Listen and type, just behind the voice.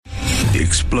The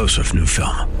explosive new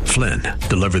film, Flynn,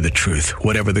 deliver the truth,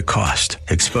 whatever the cost,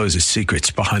 exposes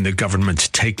secrets behind the government's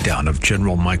takedown of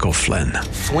General Michael Flynn.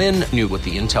 Flynn knew what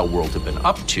the intel world had been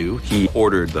up to. He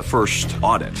ordered the first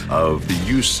audit of the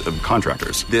use of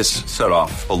contractors. This set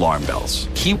off alarm bells.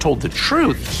 He told the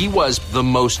truth. He was the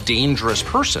most dangerous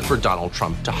person for Donald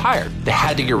Trump to hire. They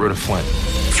had to get rid of Flynn.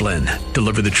 Flynn,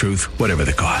 deliver the truth, whatever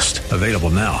the cost. Available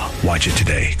now. Watch it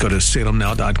today. Go to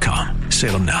salemnow.com.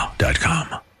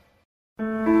 salemnow.com.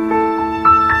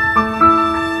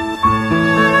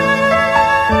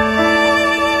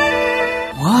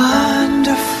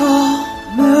 Wonderful,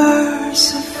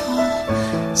 merciful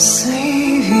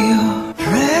Savior,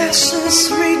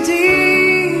 precious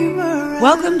Redeemer.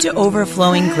 Welcome to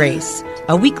Overflowing Grace,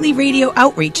 a weekly radio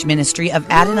outreach ministry of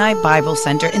Adonai Bible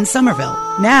Center in Somerville.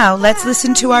 Now, let's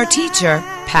listen to our teacher,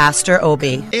 Pastor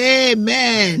Obi.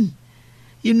 Amen.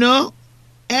 You know,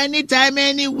 anytime,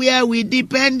 anywhere, we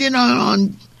depending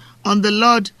on the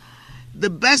Lord. The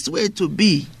best way to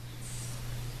be,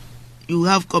 you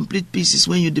have complete peace, is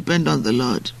when you depend on the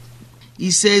Lord.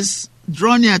 He says,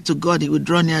 draw near to God, he will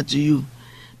draw near to you.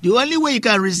 The only way you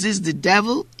can resist the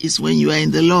devil is when you are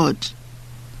in the Lord.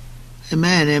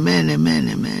 Amen, amen, amen,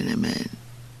 amen, amen.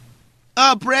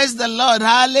 Oh, praise the Lord.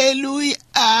 Hallelujah.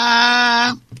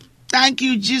 Thank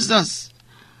you, Jesus.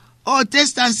 Oh,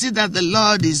 taste and see that the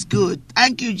Lord is good.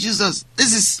 Thank you, Jesus.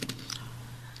 This is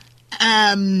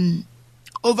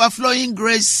Overflowing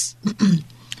Grace,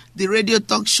 the radio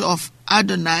talk show of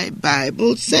Adonai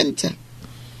Bible Center.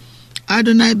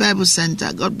 Adonai Bible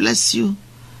Center. God bless you.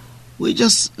 We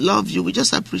just love you. We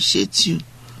just appreciate you.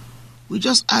 We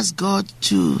just ask God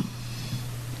to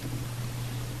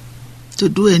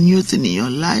do a new thing in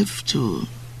your life, to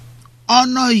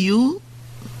honor you,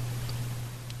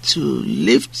 to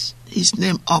lift his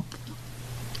name up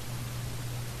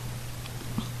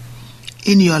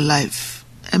in your life.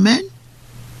 Amen.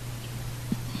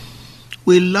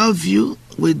 We love you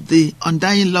with the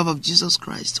undying love of Jesus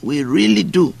Christ. We really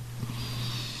do.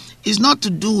 It's not to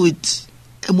do with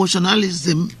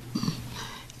emotionalism.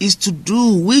 It's to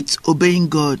do with obeying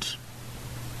God.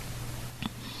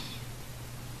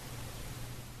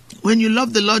 When you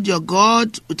love the Lord your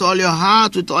God with all your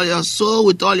heart, with all your soul,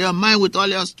 with all your mind, with all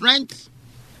your strength,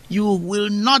 you will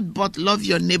not but love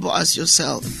your neighbor as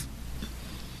yourself.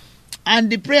 And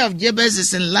the prayer of Jabez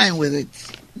is in line with it.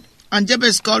 And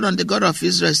Jabez called on the God of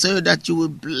Israel so that you will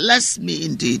bless me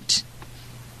indeed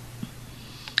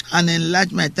and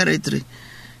enlarge my territory,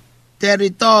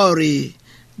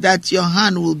 that your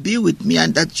hand will be with me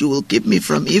and that you will keep me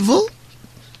from evil,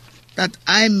 that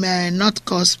I may not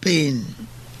cause pain.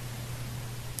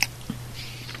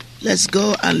 Let's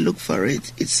go and look for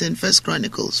it. It's in 1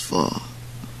 Chronicles 4.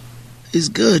 It's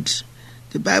good.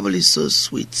 The Bible is so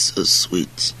sweet, so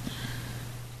sweet.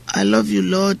 I love you,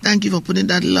 Lord. Thank you for putting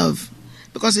that love.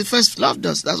 Because he first loved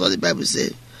us. That's what the Bible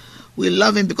says. We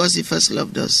love him because he first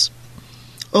loved us.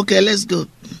 Okay, let's go.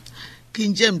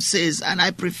 King James says, and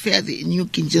I prefer the New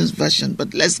King James Version,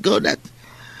 but let's go that.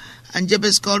 And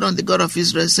Jabez called on the God of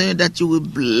Israel, saying that you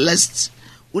would bless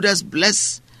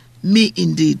me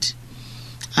indeed,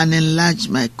 and enlarge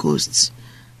my coasts,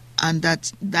 and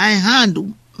that thy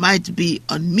hand might be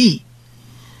on me,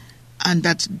 and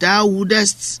that thou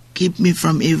wouldest keep me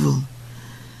from evil,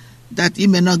 that he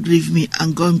may not grieve me.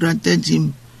 And God granted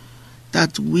him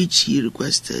that which he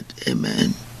requested.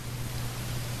 Amen.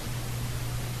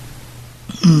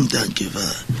 Thank you,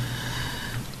 Father.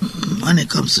 When it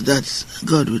comes to that,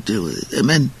 God will deal with it.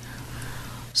 Amen.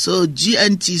 So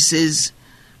GNT says,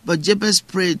 but Jabez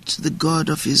prayed to the God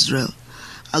of Israel.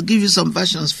 I'll give you some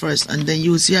versions first, and then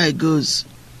you will see how it goes.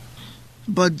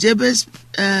 But Jabez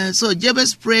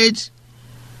prayed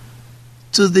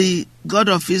to the God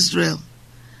of Israel,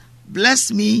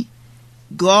 bless me,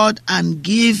 God, and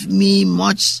give me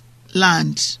much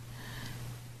land.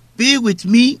 Be with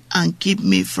me and keep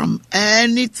me from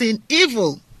anything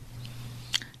evil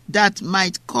that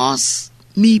might cause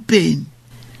me pain.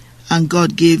 And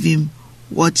God gave him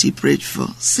what he prayed for.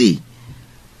 See,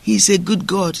 he's a good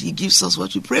God. He gives us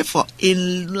what we pray for,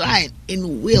 in line,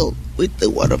 in will with the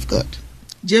word of God.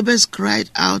 Jabez cried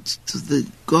out to the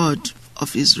God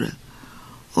of Israel,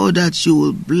 oh, that you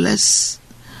will bless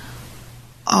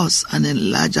us and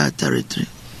enlarge our territory.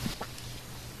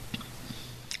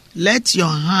 Let your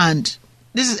hand,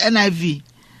 this is NIV.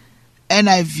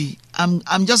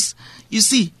 I'm just, you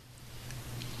see,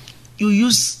 you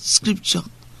use scripture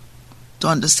to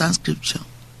understand scripture.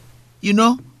 You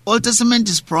know, Old Testament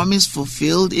is promised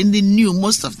fulfilled. In the New,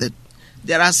 most of it,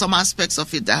 there are some aspects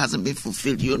of it that hasn't been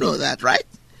fulfilled. You know that, right?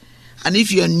 And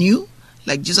if you're new,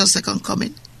 like Jesus' second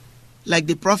coming, like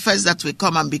the prophets that will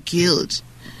come and be killed.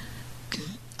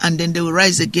 And then they will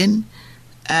rise again.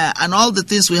 And all the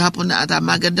things will happen at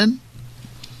Armageddon.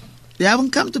 They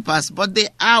haven't come to pass, but they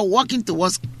are working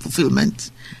towards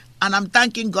fulfillment. And I'm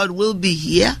thanking God we'll be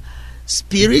here,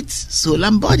 spirit, soul,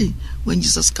 and body, when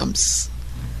Jesus comes.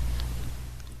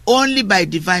 Only by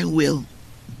divine will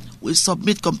we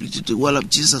submit completely to the will of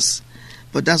Jesus.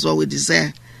 But that's what we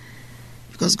desire,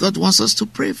 because God wants us to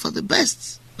pray for the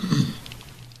best.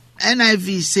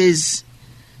 NIV says,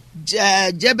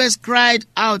 Jabez cried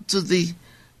out to the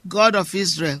God of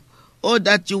Israel, "Oh,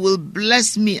 that you will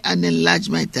bless me and enlarge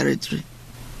my territory.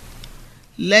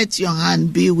 Let your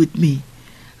hand be with me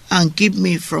and keep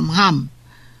me from harm,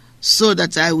 so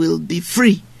that I will be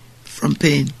free from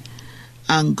pain."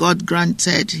 And God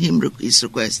granted him his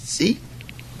request. See?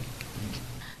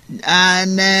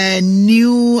 And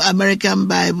New American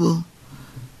Bible,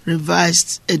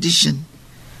 Revised Edition.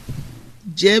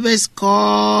 Jabez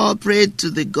prayed to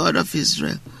the God of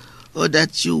Israel, "Oh,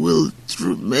 that you will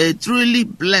truly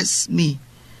bless me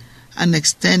and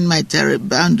extend my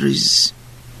boundaries.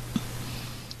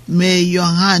 May your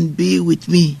hand be with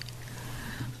me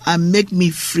and make me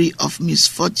free of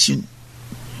misfortune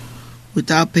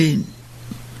without pain."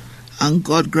 And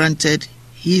God granted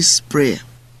his prayer.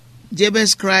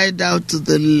 Jabez cried out to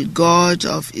the God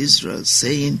of Israel,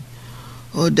 saying,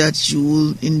 "Oh, that you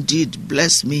will indeed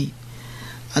bless me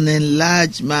and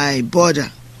enlarge my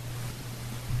border,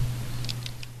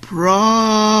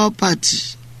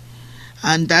 property,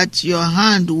 and that your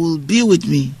hand will be with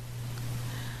me,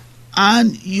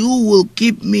 and you will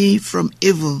keep me from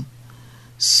evil,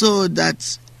 so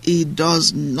that it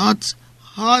does not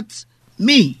hurt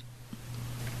me."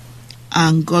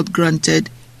 And God granted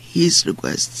his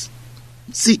request.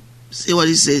 See what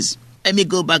it says. Let me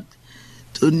go back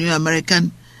to New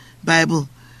American Bible,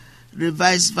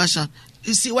 Revised Version.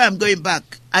 You see why I'm going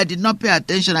back? I did not pay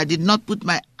attention. I did not put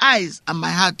my eyes and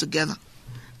my heart together.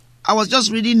 I was just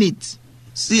reading it.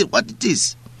 See what it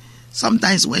is.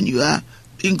 Sometimes when you are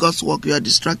in God's work, you are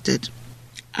distracted.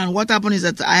 And what happened is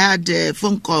that I had a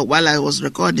phone call while I was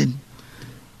recording.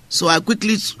 So I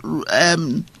quickly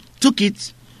took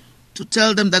it to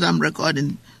tell them that I'm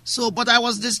recording. But I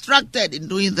was distracted in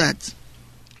doing that.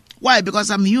 Why? Because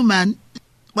I'm human,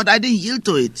 but I didn't yield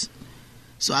to it.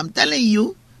 So I'm telling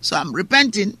you, so I'm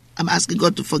repenting. I'm asking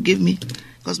God to forgive me,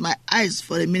 because my eyes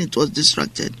for a minute was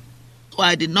distracted. So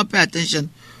I did not pay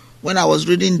attention when I was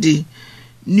reading the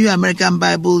New American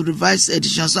Bible Revised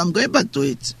Edition. So I'm going back to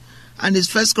it. And it's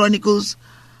 1 Chronicles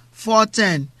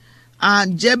 4:10.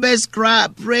 And Jabez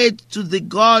prayed to the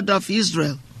God of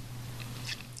Israel,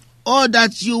 "Oh,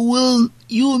 that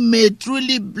you may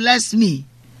truly bless me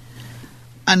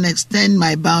and extend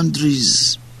my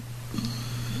boundaries.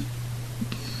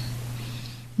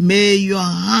 May your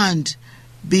hand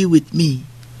be with me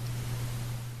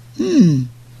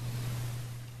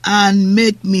and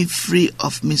make me free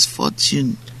of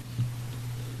misfortune."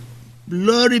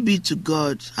 Glory be to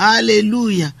God.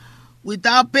 Hallelujah.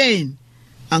 Without pain.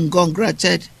 And God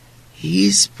granted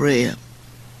his prayer.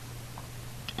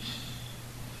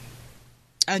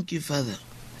 Thank you, Father.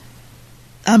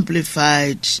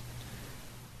 Amplified.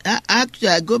 Actually,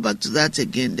 I go back to that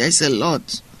again. There's a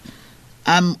lot.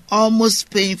 I'm almost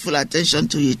paying full attention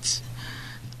to it.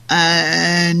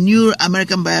 New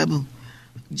American Bible.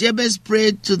 Jabez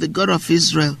prayed to the God of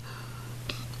Israel,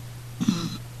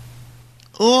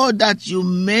 "Oh, that you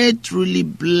may truly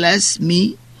bless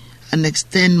me and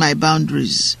extend my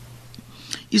boundaries."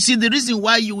 You see, the reason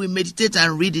why you will meditate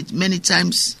and read it many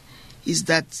times is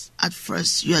that at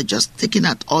first you are just taking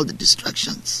out all the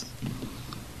distractions.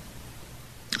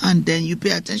 And then you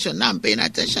pay attention. Now I'm paying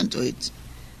attention to it.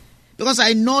 Because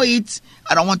I know it,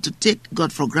 I don't want to take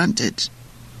God for granted.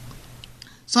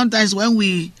 Sometimes when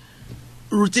we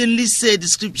routinely say the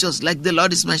scriptures like, "The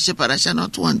Lord is my shepherd, I shall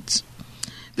not want."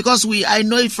 Because I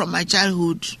know it from my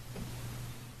childhood.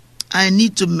 I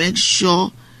need to make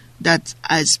sure that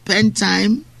I spend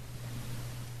time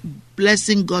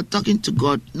blessing God, talking to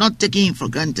God, not taking him for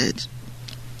granted.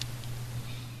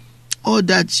 "Oh,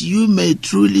 that you may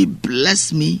truly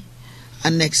bless me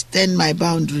and extend my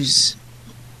boundaries.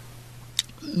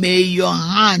 May your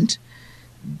hand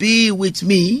be with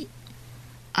me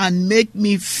and make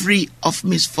me free of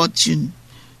misfortune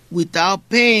without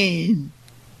pain."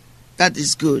 That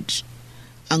is good.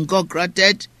 And God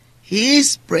granted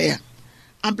his prayer.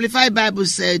 Amplified Bible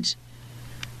said,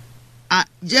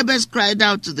 Jabez cried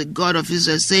out to the God of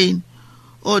Israel, saying,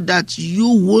 "Oh, that you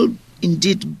will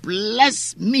indeed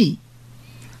bless me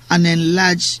and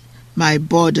enlarge my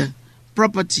border,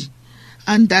 property,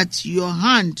 and that your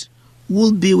hand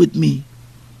will be with me,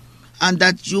 and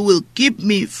that you will keep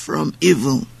me from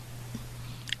evil,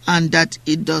 and that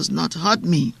it does not hurt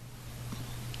me.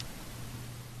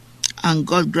 And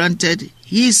God granted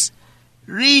his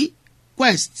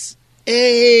requests.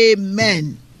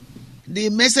 Amen.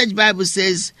 The Message Bible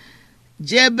says,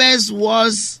 Jabez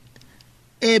was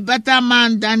a better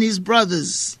man than his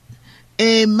brothers,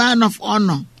 a man of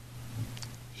honor.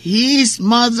 His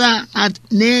mother had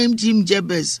named him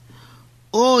Jabez.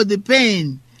 Oh, the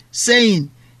pain, saying,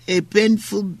 a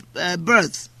painful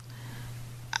birth.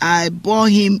 I bore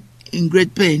him in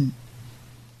great pain.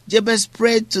 Jabez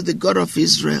prayed to the God of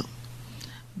Israel.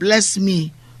 Bless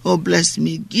me, oh bless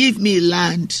me, give me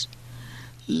land,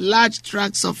 large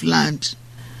tracts of land,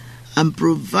 and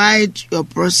provide your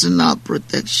personal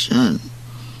protection.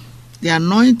 The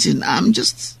anointing,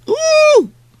 the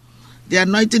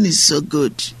anointing is so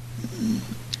good.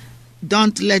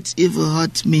 Don't let evil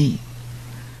hurt me.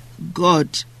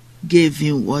 God gave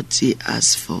him what he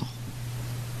asked for.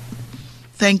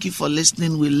 Thank you for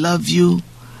listening. We love you.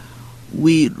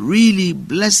 We really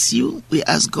bless you. We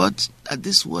ask God that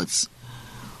these words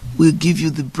will give you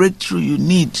the breakthrough you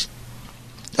need,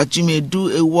 that you may do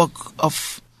a work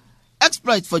of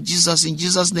exploit for Jesus. In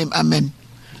Jesus' name, amen.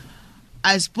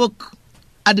 I spoke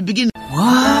at the beginning.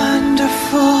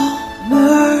 Wonderful,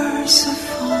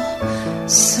 merciful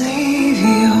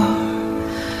Savior,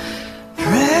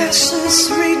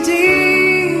 precious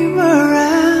Redeemer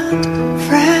and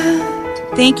friend.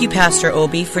 Thank you, Pastor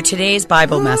Obi, for today's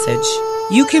Bible message.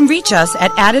 You can reach us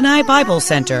at Adonai Bible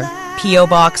Center, P.O.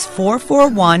 Box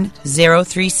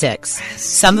 441036,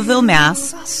 Somerville,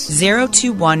 Mass.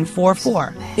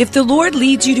 02144. If the Lord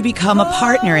leads you to become a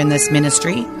partner in this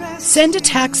ministry, send a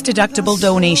tax-deductible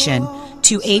donation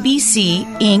to ABC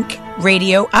Inc.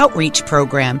 Radio Outreach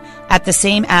Program at the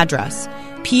same address,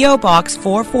 P.O. Box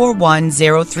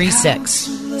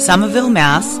 441036, Somerville,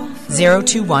 Mass.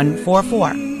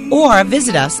 02144. Or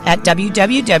visit us at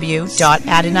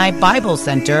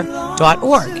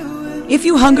www.AdonaiBibleCenter.org. If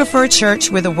you hunger for a church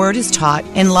where the Word is taught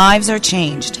and lives are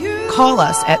changed, call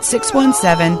us at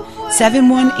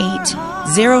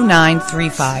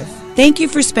 617-718-0935. Thank you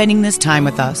for spending this time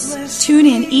with us. Tune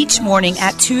in each morning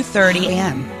at 2:30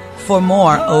 a.m. for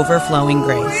more Overflowing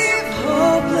Grace.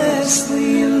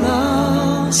 Hopelessly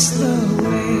lost the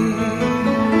way.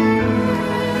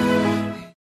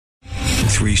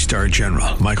 3-star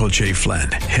General Michael J.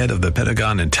 Flynn, head of the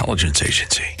Pentagon Intelligence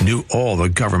Agency, knew all the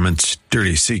government's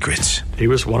dirty secrets. He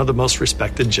was one of the most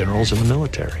respected generals in the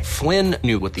military. Flynn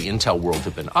knew what the intel world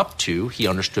had been up to. He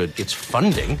understood its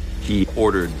funding. He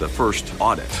ordered the first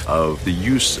audit of the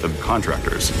use of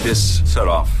contractors. This set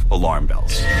off alarm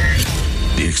bells.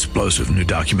 The explosive new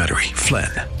documentary,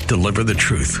 Flynn, Deliver the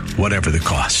Truth, Whatever the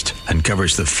Cost,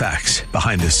 uncovers the facts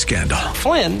behind this scandal.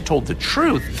 Flynn told the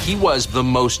truth. He was the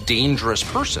most dangerous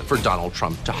person for Donald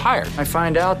Trump to hire. I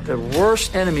find out the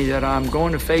worst enemy that I'm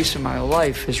going to face in my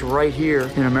life is right here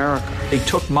in America. They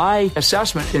took my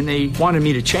assessment and they wanted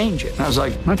me to change it. And I was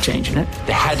like, I'm not changing it.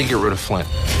 They had to get rid of Flynn.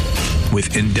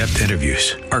 With in-depth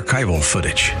interviews, archival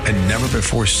footage, and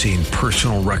never-before-seen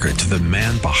personal records of the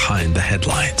man behind the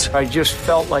headlines. I just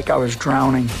felt like I was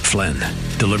drowning. Flynn,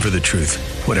 Deliver the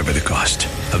Truth, Whatever the Cost.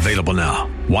 Available now.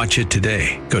 Watch it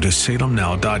today. Go to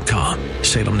salemnow.com.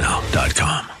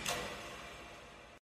 salemnow.com.